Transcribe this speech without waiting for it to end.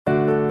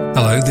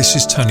this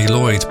is Tony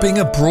Lloyd. Being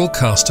a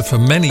broadcaster for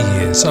many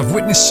years, I've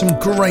witnessed some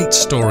great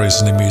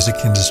stories in the music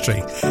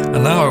industry,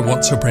 and now I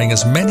want to bring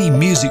as many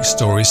music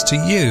stories to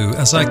you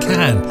as I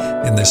can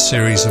in this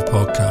series of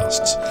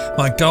podcasts.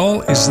 My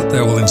goal is that they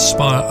will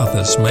inspire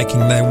others making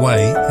their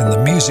way in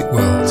the music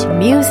world.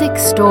 Music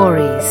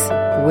Stories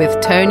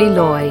with Tony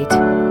Lloyd.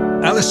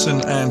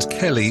 Alison and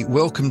Kelly,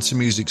 welcome to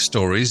Music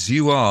Stories.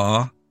 You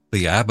are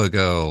the Abba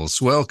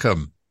girls.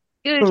 Welcome.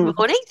 Good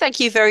morning. Thank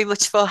you very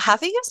much for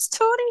having us,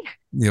 Tony.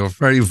 You're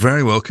very,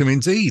 very welcome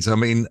indeed. I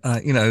mean,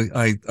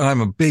 I'm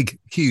a big,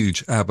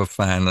 huge ABBA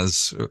fan,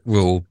 as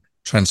will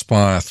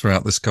transpire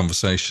throughout this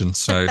conversation.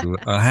 So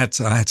I had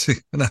to,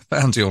 when I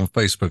found you on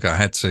Facebook, I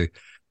had to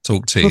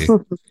talk to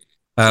you.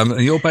 And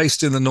you're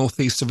based in the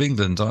northeast of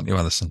England, aren't you,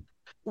 Alison?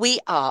 We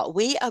are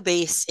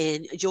based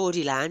in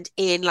Geordieland,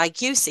 in,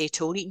 like you say,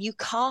 Tony,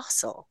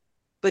 Newcastle.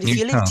 But if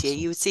you lived here,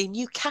 you would say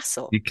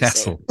Newcastle.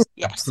 Newcastle,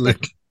 yes.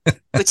 Absolutely.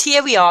 But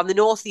here we are in the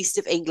northeast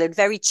of England,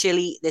 very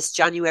chilly this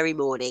January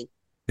morning.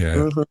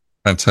 Yeah,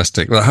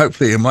 fantastic. Well,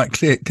 hopefully it might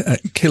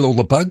kill all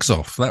the bugs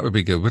off. That would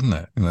be good, wouldn't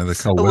it? You know, the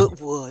cold weather.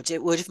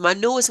 It would. If my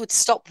nose would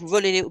stop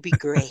running, it would be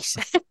great.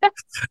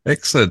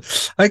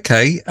 Excellent.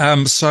 Okay,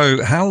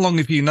 so how long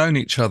have you known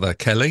each other,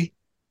 Kelly?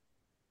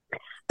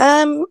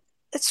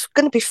 It's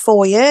going to be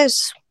 4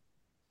 years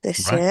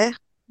this year.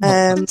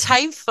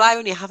 Time fly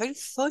when you're having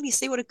fun. You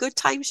see what a good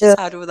time she's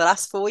had over the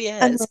last 4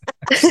 years.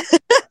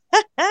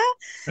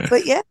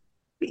 But yeah,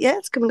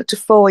 it's coming up to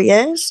 4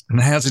 years. And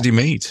how did you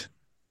meet?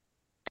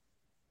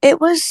 It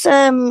was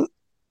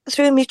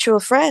through a mutual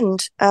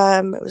friend.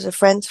 It was a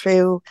friend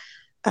through,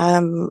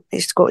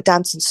 used to go to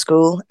dancing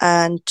school,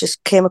 and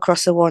just came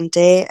across her one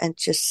day and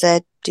just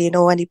said, do you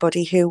know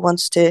anybody who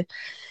wants to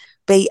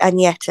be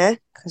Agneta?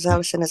 Because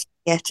Alison is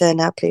Agneta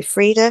and I play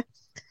Frida.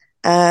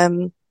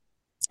 And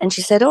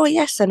she said, oh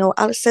yes, I know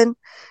Alison.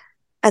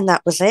 And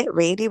that was it,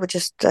 really. We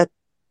just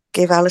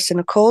gave Alison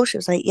a call. She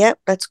was like, yep,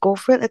 let's go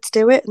for it, let's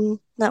do it. And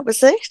that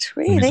was it,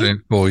 really. You're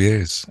doing 4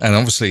 years. And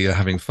obviously you're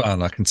having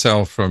fun. I can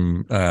tell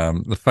from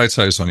the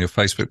photos on your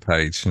Facebook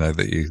page, you know,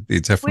 that you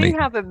definitely... We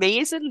have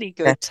amazingly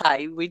good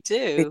time, we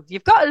do.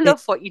 You've got to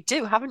love what you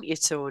do, haven't you,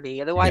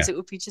 Tony? Otherwise it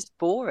would be just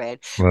boring.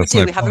 Well,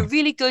 we have a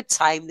really good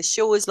time. The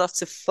show is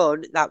lots of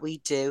fun that we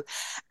do.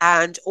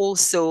 And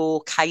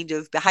also kind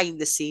of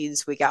behind the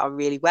scenes, we get on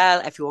really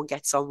well. Everyone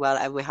gets on well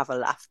and we have a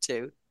laugh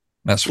too.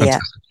 That's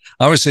fantastic.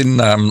 Yeah. I was in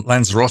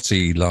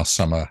Lanzarote last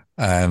summer,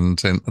 and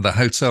the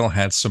hotel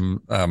had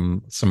some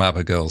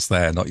ABBA girls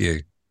there. Not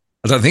you.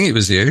 I don't think it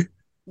was you.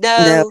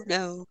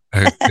 No.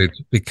 Oh, good,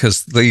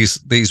 because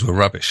these were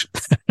rubbish.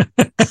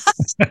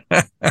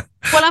 Well,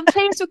 I'm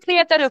pleased to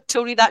clear that up,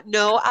 Tony. That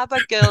no, ABBA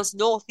Girls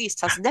Northeast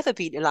has never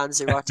been to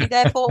Lanzarote.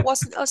 Therefore, it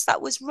wasn't us. That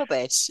was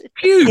rubbish.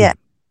 Phew.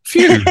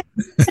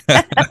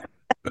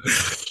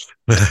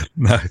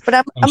 No, but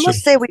I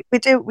must say we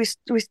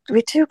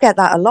do get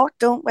that a lot,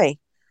 don't we?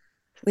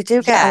 We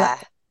do get a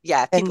lot.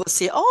 Yeah, people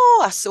say,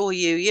 "Oh, I saw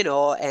you," you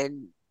know,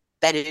 in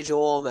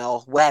Benidorm or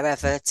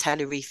wherever,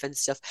 Tenerife and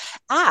stuff.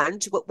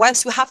 And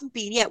whilst we haven't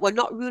been yet, we're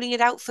not ruling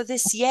it out for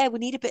this year. We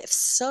need a bit of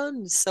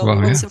sun, so we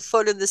want some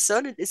fun in the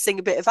sun and sing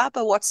a bit of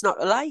ABBA. What's not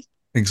to like?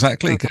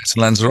 Exactly. Go to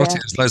Lanzarote.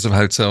 There's loads of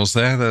hotels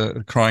there that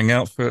are crying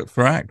out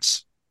for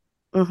acts.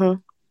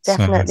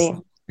 Definitely.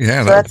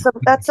 So,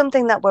 that's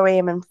something that we're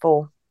aiming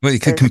for. Well, you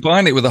could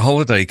combine it with a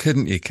holiday,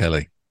 couldn't you,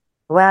 Kelly?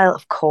 Well,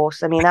 of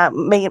course. I mean,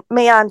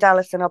 me and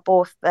Alison are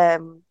both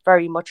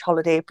very much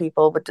holiday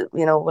people, but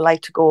you know, we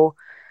like to go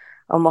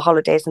on our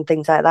holidays and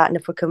things like that. And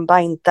if we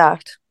combine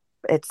that,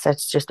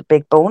 it's just a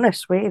big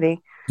bonus,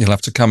 really. You'll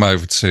have to come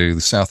over to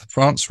the south of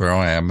France, where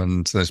I am,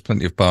 and there's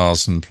plenty of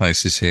bars and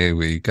places here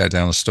where you go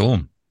down a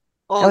storm.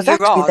 Oh,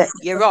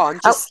 you're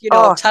on. Just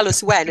tell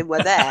us when, and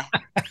we're there.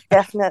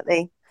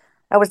 Definitely.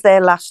 I was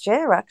there last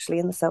year, actually,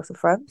 in the south of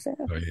France. Yeah.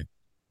 Oh, yeah.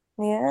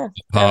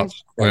 Yeah.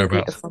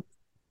 Whereabouts?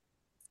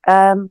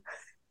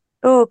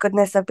 Oh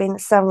goodness, I've been to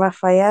San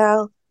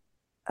Rafael,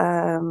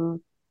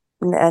 and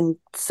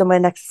somewhere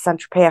next to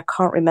Saint-Tropez. I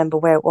can't remember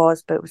where it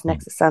was, but it was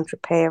next to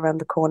Saint-Tropez, around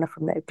the corner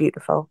from there.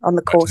 Beautiful on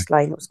the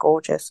coastline. It was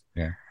gorgeous.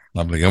 Yeah,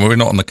 lovely. And we're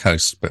not on the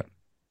coast, but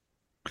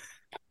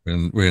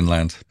we're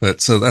inland.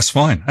 But so that's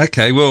fine.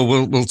 Okay, well,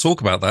 we'll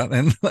talk about that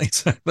then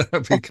later.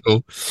 That'd be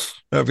cool.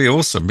 That'd be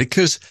awesome,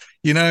 because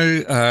we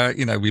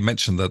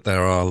mentioned that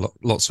there are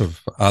lots of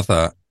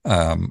other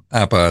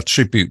ABBA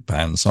tribute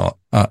bands out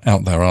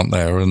there, aren't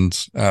there? And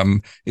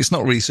it's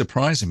not really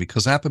surprising,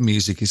 because ABBA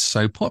music is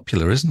so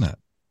popular, isn't it?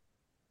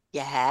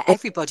 Yeah,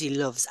 everybody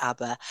loves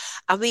ABBA.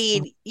 I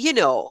mean, you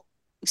know,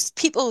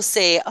 people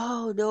say,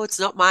 oh, no, it's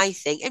not my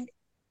thing. And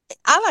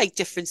I like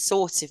different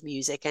sorts of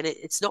music, and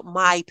it's not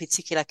my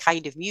particular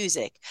kind of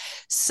music.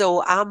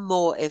 So I'm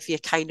more of your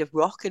kind of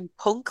rock and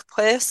punk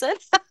person.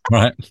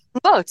 Right.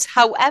 But,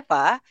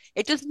 however,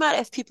 it doesn't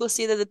matter if people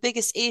say they're the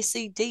biggest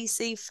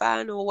AC/DC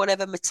fan or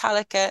whatever,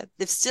 Metallica,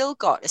 they've still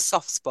got a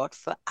soft spot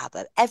for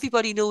ABBA.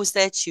 Everybody knows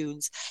their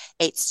tunes.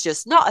 It's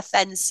just not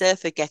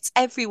offensive. It gets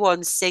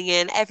everyone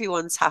singing.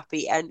 Everyone's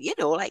happy. And, you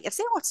know, like I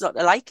say, what's not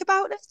to like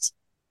about it?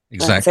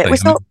 Exactly.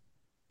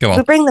 Go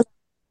on.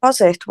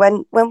 Was it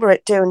when we were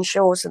doing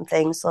shows and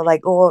things? So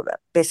like, oh,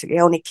 basically,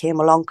 I only came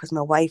along because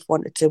my wife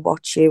wanted to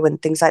watch you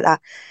and things like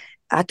that.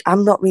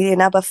 I'm not really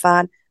an ABBA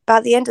fan, but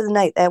at the end of the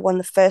night, they're one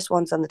of the first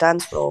ones on the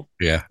dance floor.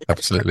 Yeah,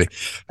 absolutely.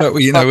 But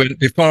But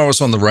before I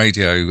was on the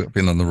radio, I've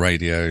been on the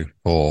radio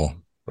for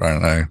I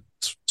don't know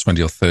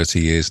 20 or 30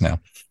 years now.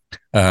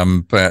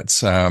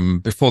 But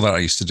before that, I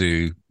used to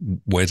do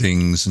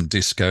weddings and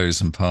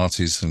discos and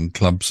parties and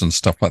clubs and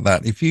stuff like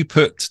that. If you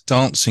put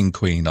Dancing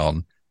Queen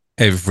on,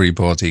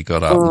 everybody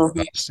got up and mhm,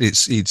 danced.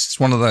 It's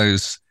one of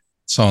those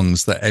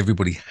songs that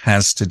everybody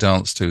has to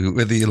dance to,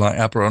 whether you like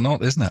ABBA or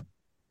not, isn't it?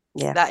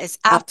 yeah, That is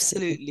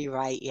absolutely. absolutely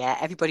right. Yeah,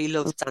 everybody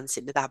loves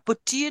dancing to that.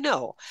 But do you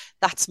know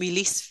that's my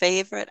least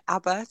favorite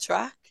ABBA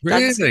track,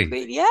 Dancing Really?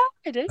 Queen? Yeah,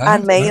 it is. Oh,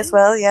 And me no. as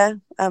well, yeah,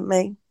 and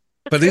me.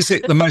 But is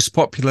it the most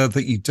popular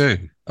that you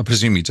do? I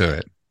presume you do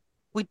it.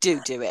 We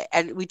do it,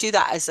 and we do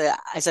that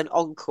as an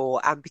encore.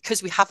 And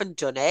because we haven't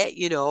done it,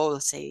 we'll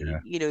say, Yeah.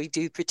 you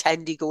do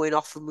pretend you're going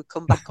off, and we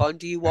come back on.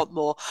 Do you want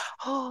more?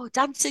 Oh,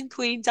 Dancing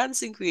Queen.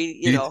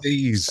 You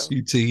tease, So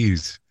you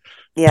tease.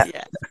 Yeah.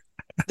 yeah,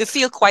 they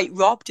feel quite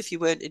robbed if you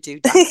weren't to do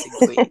Dancing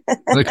Queen.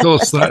 And of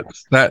course,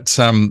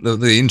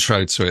 the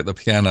intro to it, the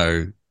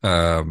piano.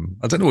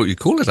 I don't know what you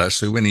call it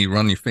actually when you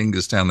run your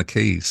fingers down the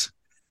keys.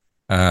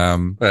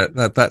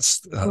 But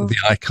that's Mm, the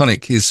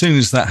iconic. As soon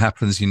as that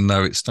happens, you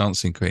know it's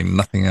Dancing Queen,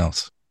 nothing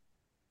else.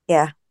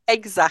 yeah,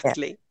 yeah,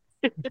 Exactly.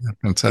 yeah.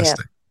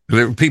 Fantastic.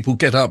 People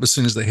get up as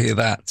soon as they hear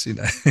that.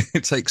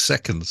 It takes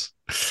seconds.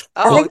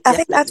 I What? Oh, think I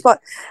think that's definitely.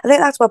 what I think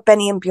that's what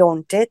Benny and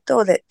Bjorn did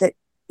though. That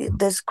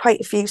there's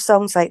quite a few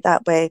songs like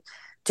that where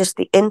just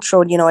the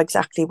intro, you know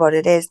exactly what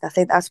it is. And I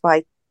think that's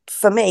why,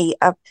 for me,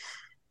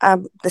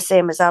 I'm the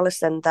same as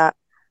Alison. That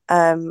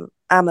I'm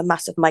a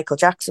massive Michael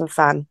Jackson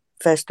fan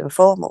first and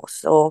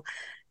foremost. So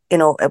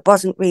it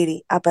wasn't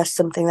really ABBA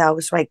something that I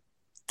was like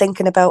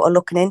thinking about or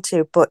looking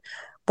into. But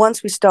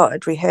once we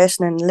started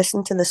rehearsing and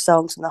listening to the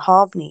songs and the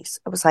harmonies,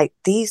 I was like,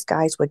 these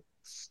guys were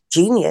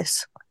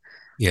genius.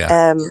 Yeah,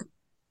 Um,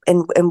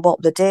 in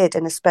what they did,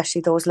 and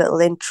especially those little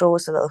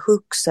intros, the little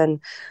hooks, and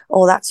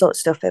all that sort of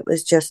stuff. It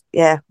was just,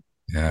 yeah,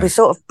 we yeah.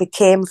 sort of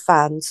became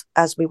fans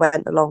as we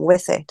went along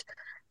with it.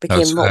 That Became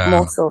was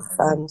more so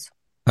fans.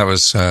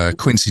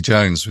 Quincy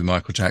Jones with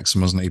Michael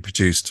Jackson, wasn't he? He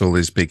produced all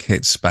these big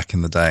hits back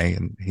in the day,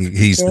 and He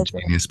he's the did,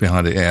 genius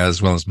behind it, yeah,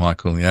 as well as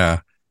Michael.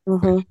 Yeah,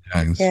 mm-hmm. Quincy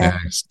Jones. Yeah. Yeah,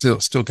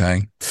 still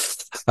going.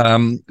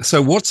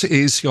 So what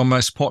is your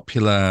most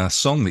popular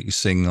song that you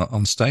sing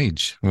on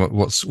stage?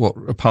 What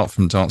apart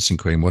from Dancing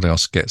Queen? What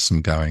else gets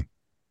them going?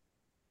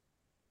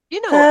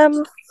 You know,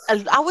 Um.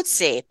 I would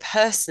say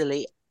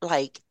personally,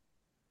 like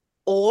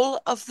all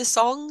of the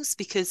songs,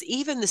 because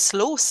even the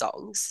slow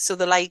songs, so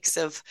the likes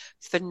of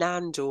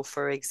Fernando,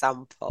 for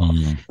example,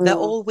 Mm. they're Mm,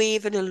 all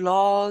waving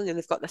along and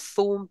they've got the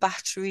phone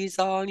batteries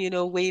on,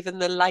 waving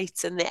the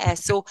lights in the air.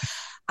 So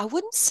I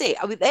wouldn't say,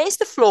 I mean, there's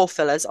the floor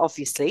fillers,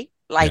 obviously,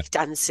 Yeah. like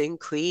Dancing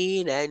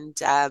Queen and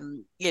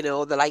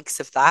the likes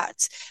of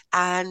that.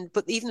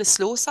 But even the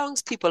slow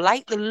songs, people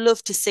they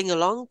love to sing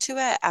along to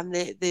it, and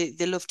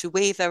they love to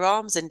wave their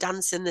arms and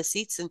dance in the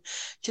seats, and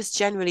just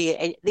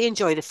generally they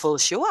enjoy the full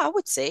show, I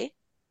would say.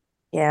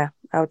 yeah,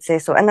 I would say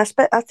so. And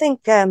I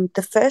think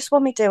the first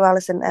one we do,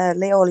 Alison,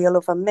 Leo, Your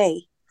Love and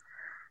Me,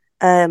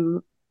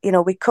 um,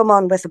 we come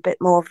on with a bit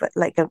more of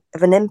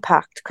of an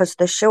impact because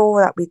the show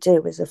that we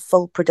do is a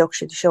full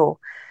production show.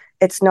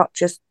 It's not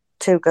just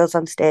two girls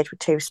on stage with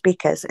two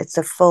speakers. It's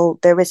a full.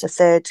 There is a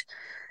third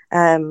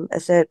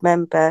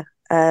member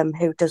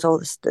who does all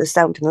the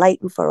sound and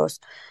lighting for us.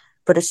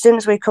 But as soon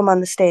as we come on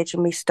the stage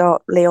and we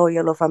start Leo,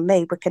 Your Love and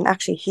Me, we can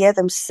actually hear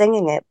them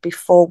singing it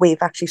before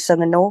we've actually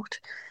sung a note.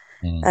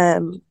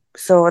 Mm.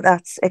 So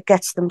it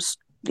gets them,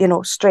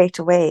 straight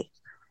away.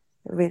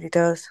 It really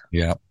does.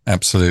 Yeah,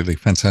 absolutely.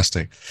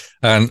 Fantastic.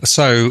 And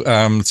so,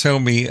 tell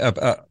me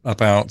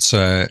about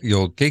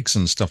your gigs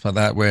and stuff like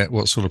that.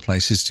 What sort of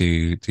places do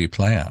you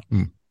play at?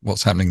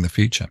 What's happening in the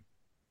future?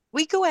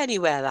 We go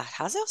anywhere that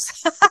has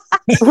us,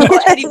 or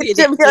anywhere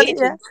the To be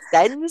honest, yeah. agent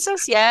sends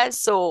us. Yeah.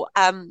 So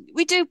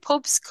we do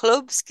pubs,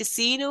 clubs,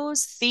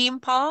 casinos, theme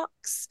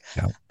parks.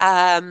 Yeah.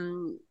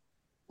 Um,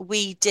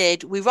 we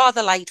did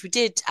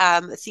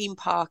a theme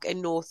park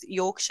in North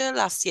Yorkshire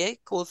last year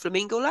called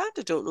Flamingo Land.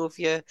 I don't know if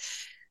you're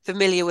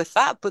familiar with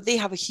that, but they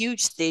have a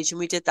huge stage, and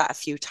we did that a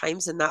few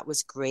times, and that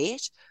was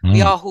great. We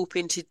Mm. are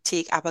hoping to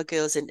take ABBA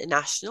Girls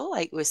International,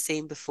 like we were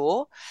saying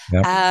before.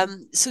 Yeah.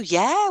 So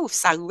yeah, we've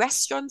sang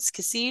restaurants,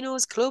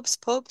 casinos, clubs,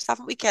 pubs,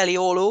 haven't we, Kelly?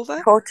 All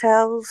over.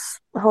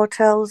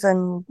 Hotels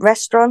and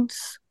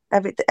restaurants,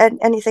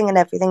 anything and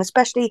everything,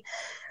 especially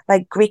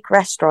like Greek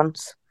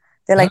restaurants.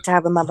 They Ah, like to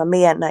have a Mamma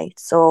Mia night.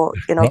 So,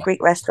 right.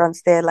 Greek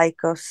restaurants, they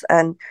like us.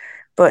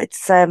 But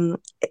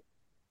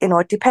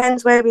it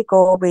depends where we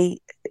go.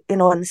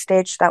 On the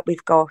stage that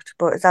we've got.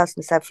 But as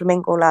Alison said,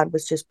 Flamingo Land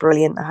was just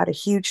brilliant. I had a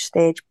huge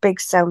stage, big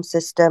sound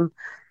system.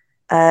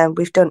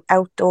 We've done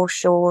outdoor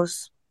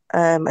shows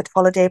at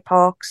holiday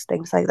parks,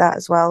 things like that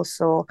as well.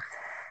 So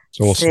It's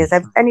there's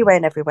awesome. anywhere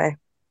and everywhere.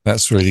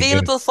 That's really good.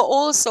 Available for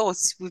all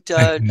sorts. We've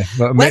done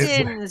Well,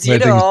 weddings,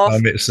 weddings, bar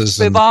mitzvahs,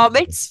 and bar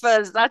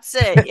mitzvahs. That's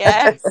it.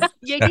 Yeah.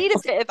 You need a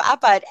bit of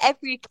ABBA at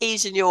every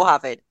occasion you're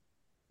having.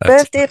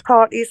 that's Birthday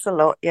parties a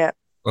lot, yeah.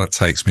 what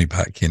takes me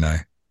back.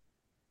 I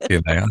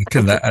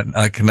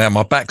can now.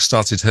 My back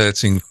started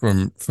hurting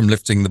from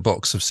lifting the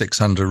box of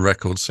 600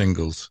 record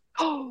singles.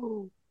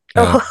 Oh,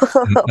 Uh,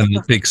 Oh, and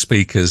the big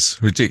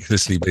speakers,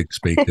 ridiculously big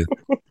speakers.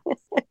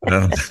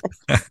 Um,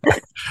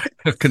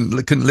 I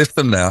couldn't lift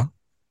them now.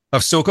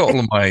 I've still got all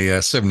of my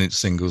 7-inch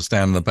singles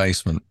down in the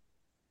basement,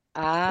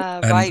 right.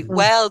 and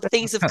Well,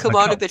 things have I come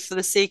on a can't. bit for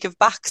the sake of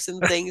backs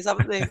and things,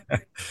 haven't they? I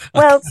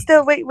well, can't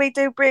still, we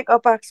do break our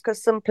backs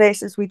because some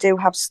places we do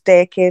have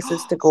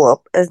staircases to go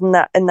up, isn't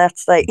that? And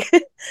that's like,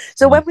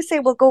 so when we say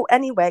we'll go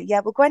anywhere,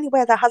 yeah, we'll go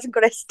anywhere that hasn't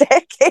got a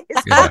staircase,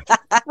 yeah,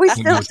 but we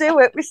still do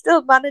it. We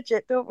still manage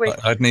it, don't we?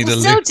 I'd need We'll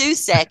a still lift. do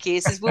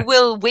staircases. We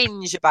will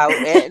whinge about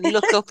it and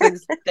look up and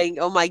think,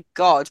 "Oh my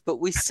God!"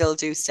 But we still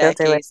do Still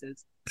do it.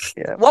 staircases.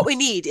 Yeah, What we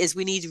need is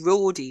we need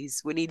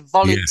roadies. We need Yes,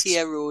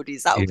 volunteer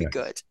roadies. That would be yeah,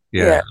 good.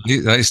 yeah.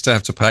 yeah. I used to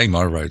have to pay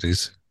my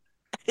roadies.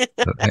 But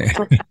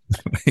there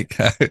you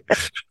go.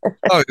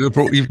 Oh,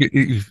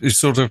 you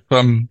sort of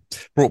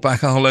brought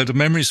back a whole load of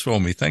memories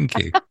for me. Thank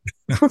you.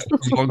 A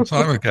long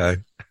time ago.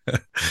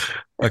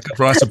 I could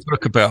write a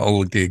book about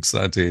all the gigs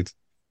I did,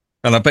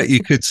 and I bet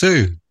you could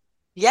too.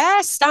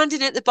 Yeah,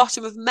 standing at the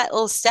bottom of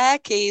metal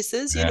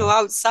staircases, Yeah.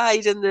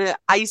 outside in the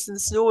ice and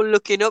snow,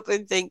 looking up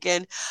and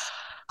thinking,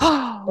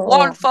 "Oh,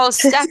 one Oh. false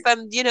step,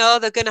 and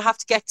they're going to have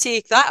to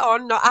take that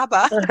on, not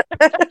ABBA."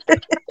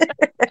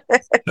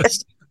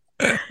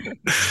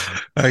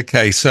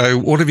 Okay, so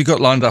what have you got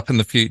lined up in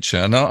the future?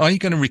 And are you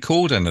going to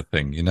record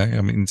anything?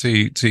 I mean,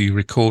 do you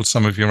record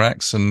some of your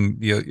acts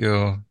and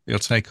your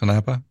take on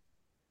ABBA?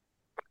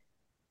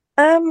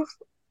 um,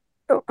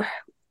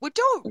 We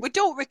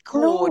don't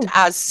record no,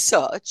 as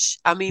such.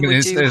 I mean, I mean,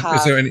 we do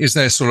have. is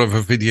there sort of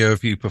a video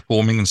of you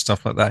performing and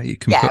stuff like that you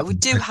can Yeah, put? we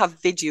do have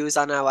videos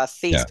on our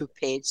Yeah, Facebook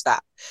page yeah.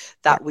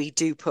 that we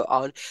do put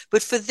on.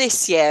 But for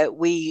this year,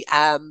 we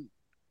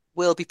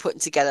will be putting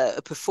together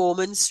a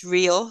performance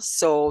reel.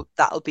 So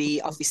that'll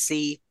be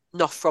obviously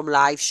not from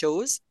live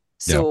shows.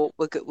 yeah. So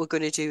we're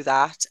going to do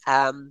that.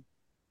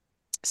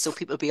 So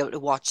people will be able to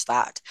watch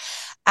that.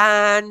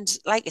 And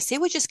like I say,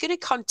 we're just going to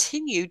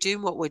continue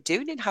doing what we're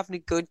doing and having a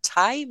good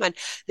time. And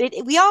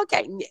we are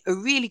getting a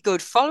really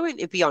good following,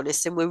 to be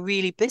honest, and we're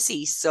really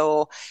busy.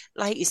 So,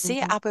 like you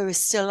say, Mhm. ABBA is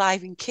still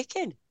alive and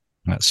kicking.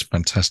 That's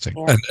fantastic.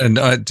 Yeah. And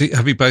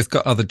have you both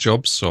got other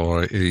jobs,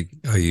 or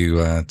are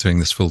you doing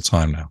this full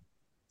time now?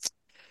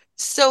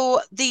 So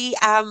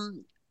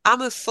I'm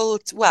a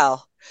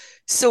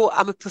so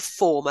I'm a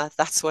performer.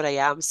 That's what I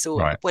am. So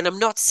Right. when I'm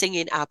not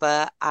singing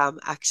ABBA, I'm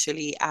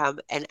actually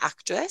an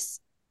actress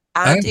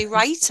Oh, and a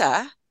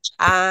writer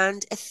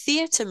and a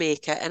theatre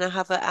maker, and I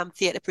have a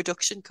theatre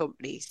production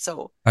company.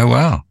 So oh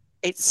wow.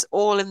 it's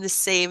all in the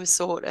same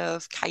sort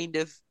of kind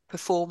of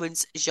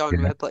performance Yeah.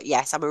 genre. But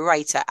yes, I'm a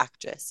writer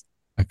actress.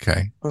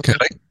 Okay. Mhm.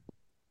 Kelly,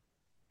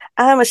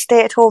 I'm a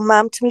stay-at-home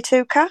mum to me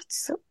 2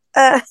 cats.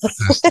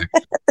 fantastic.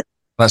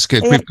 That's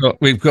good. Yeah.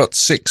 We've got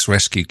 6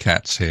 rescue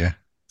cats here,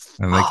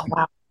 and Oh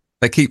wow.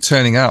 they keep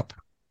turning up.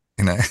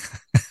 You know,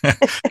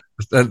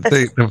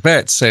 the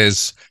vet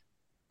says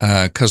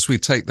because we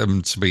take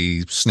them to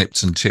be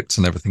snipped and chipped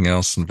and everything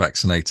else and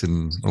vaccinated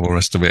and all the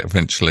rest of it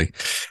eventually.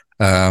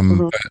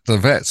 Mhm. But the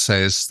vet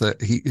says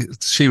that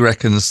she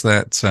reckons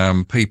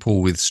that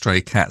people with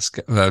stray cats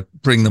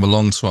bring them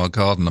along to our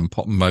garden and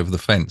pop them over the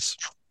fence.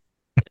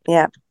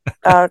 Yeah.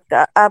 Uh,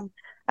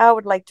 I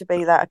would like to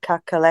be that, a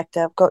cat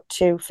collector. I've got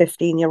 2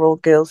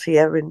 15-year-old girls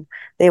here, and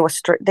they were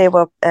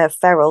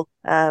feral,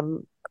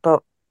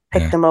 but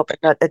picked Yeah, them up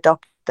and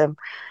adopted them.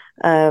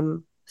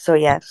 So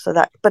yeah, so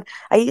that. But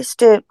I used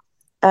to,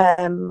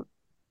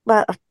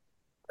 well,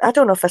 I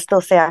don't know if I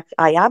still say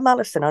I am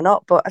Alison or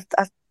not, but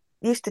I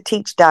used to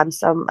teach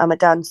dance. I'm a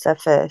dancer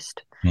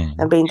first, and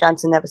mm. been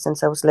dancing ever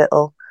since I was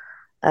little.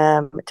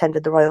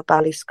 Attended the Royal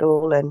Ballet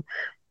School and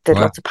did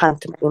Wow. lots of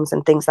pantomimes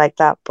and things like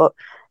that. But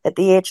at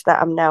the age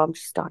that I'm now, I'm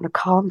just starting to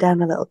calm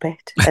down a little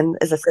bit. And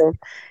as I said,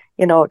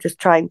 just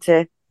trying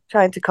to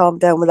calm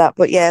down with that.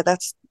 But yeah,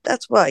 that's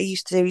what I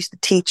used to do. I used to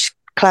teach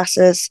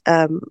classes,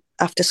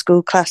 after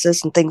school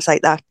classes and things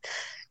like that,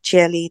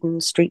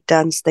 cheerleading, street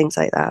dance, things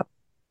like that.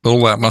 All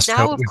that And must now,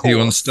 help of with you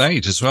on course,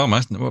 stage as well,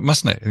 mustn't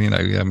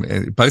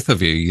it? Both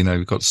of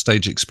you, got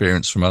stage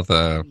experience from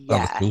other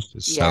yeah,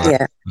 sources, so yeah. Yeah.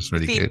 that's I've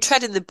really been good.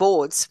 treading the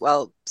boards,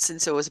 well,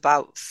 since I was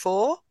about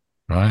 4.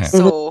 Right. Mhm.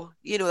 So,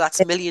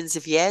 that's millions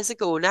of years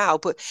ago now.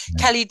 But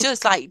Yeah. Kelly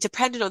does, like,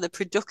 depending on the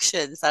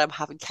productions that I'm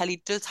having,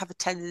 Kelly does have a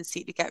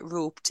tendency to get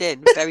roped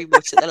in very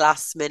much at the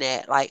last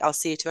minute. Like, I'll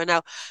say to her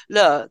now,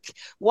 look,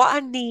 what I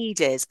need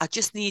is I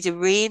just need a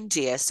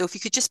reindeer. So if you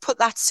could just put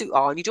that suit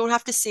on, you don't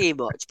have to say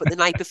much, but the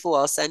night before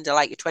I'll send her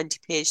like a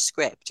 20-page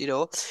script.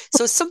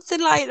 So something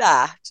like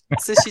that.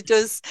 So she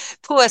does,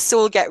 poor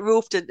soul, get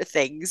roped into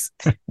things.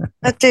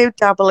 I do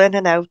dabble in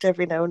and out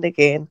every now and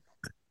again.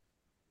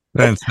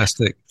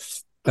 Fantastic.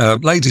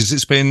 Ladies,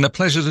 it's been a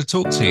pleasure to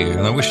talk to you,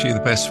 and I wish you the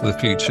best for the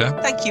future.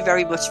 Thank you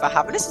very much for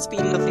having us. It's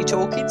been lovely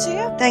talking to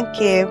you.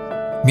 Thank you.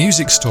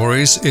 Music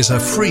Stories is a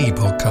free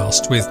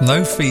podcast with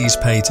no fees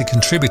paid to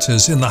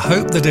contributors in the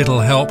hope that it'll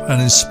help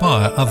and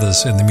inspire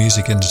others in the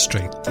music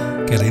industry.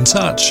 Get in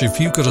touch if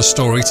you've got a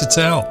story to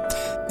tell.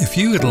 If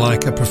you would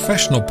like a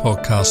professional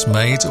podcast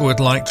made or would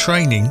like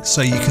training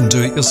so you can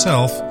do it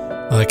yourself,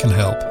 I can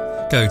help.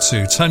 Go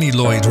to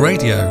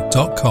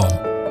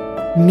TonyLloydRadio.com.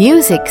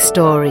 Music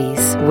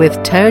Stories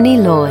with Tony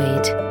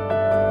Lloyd.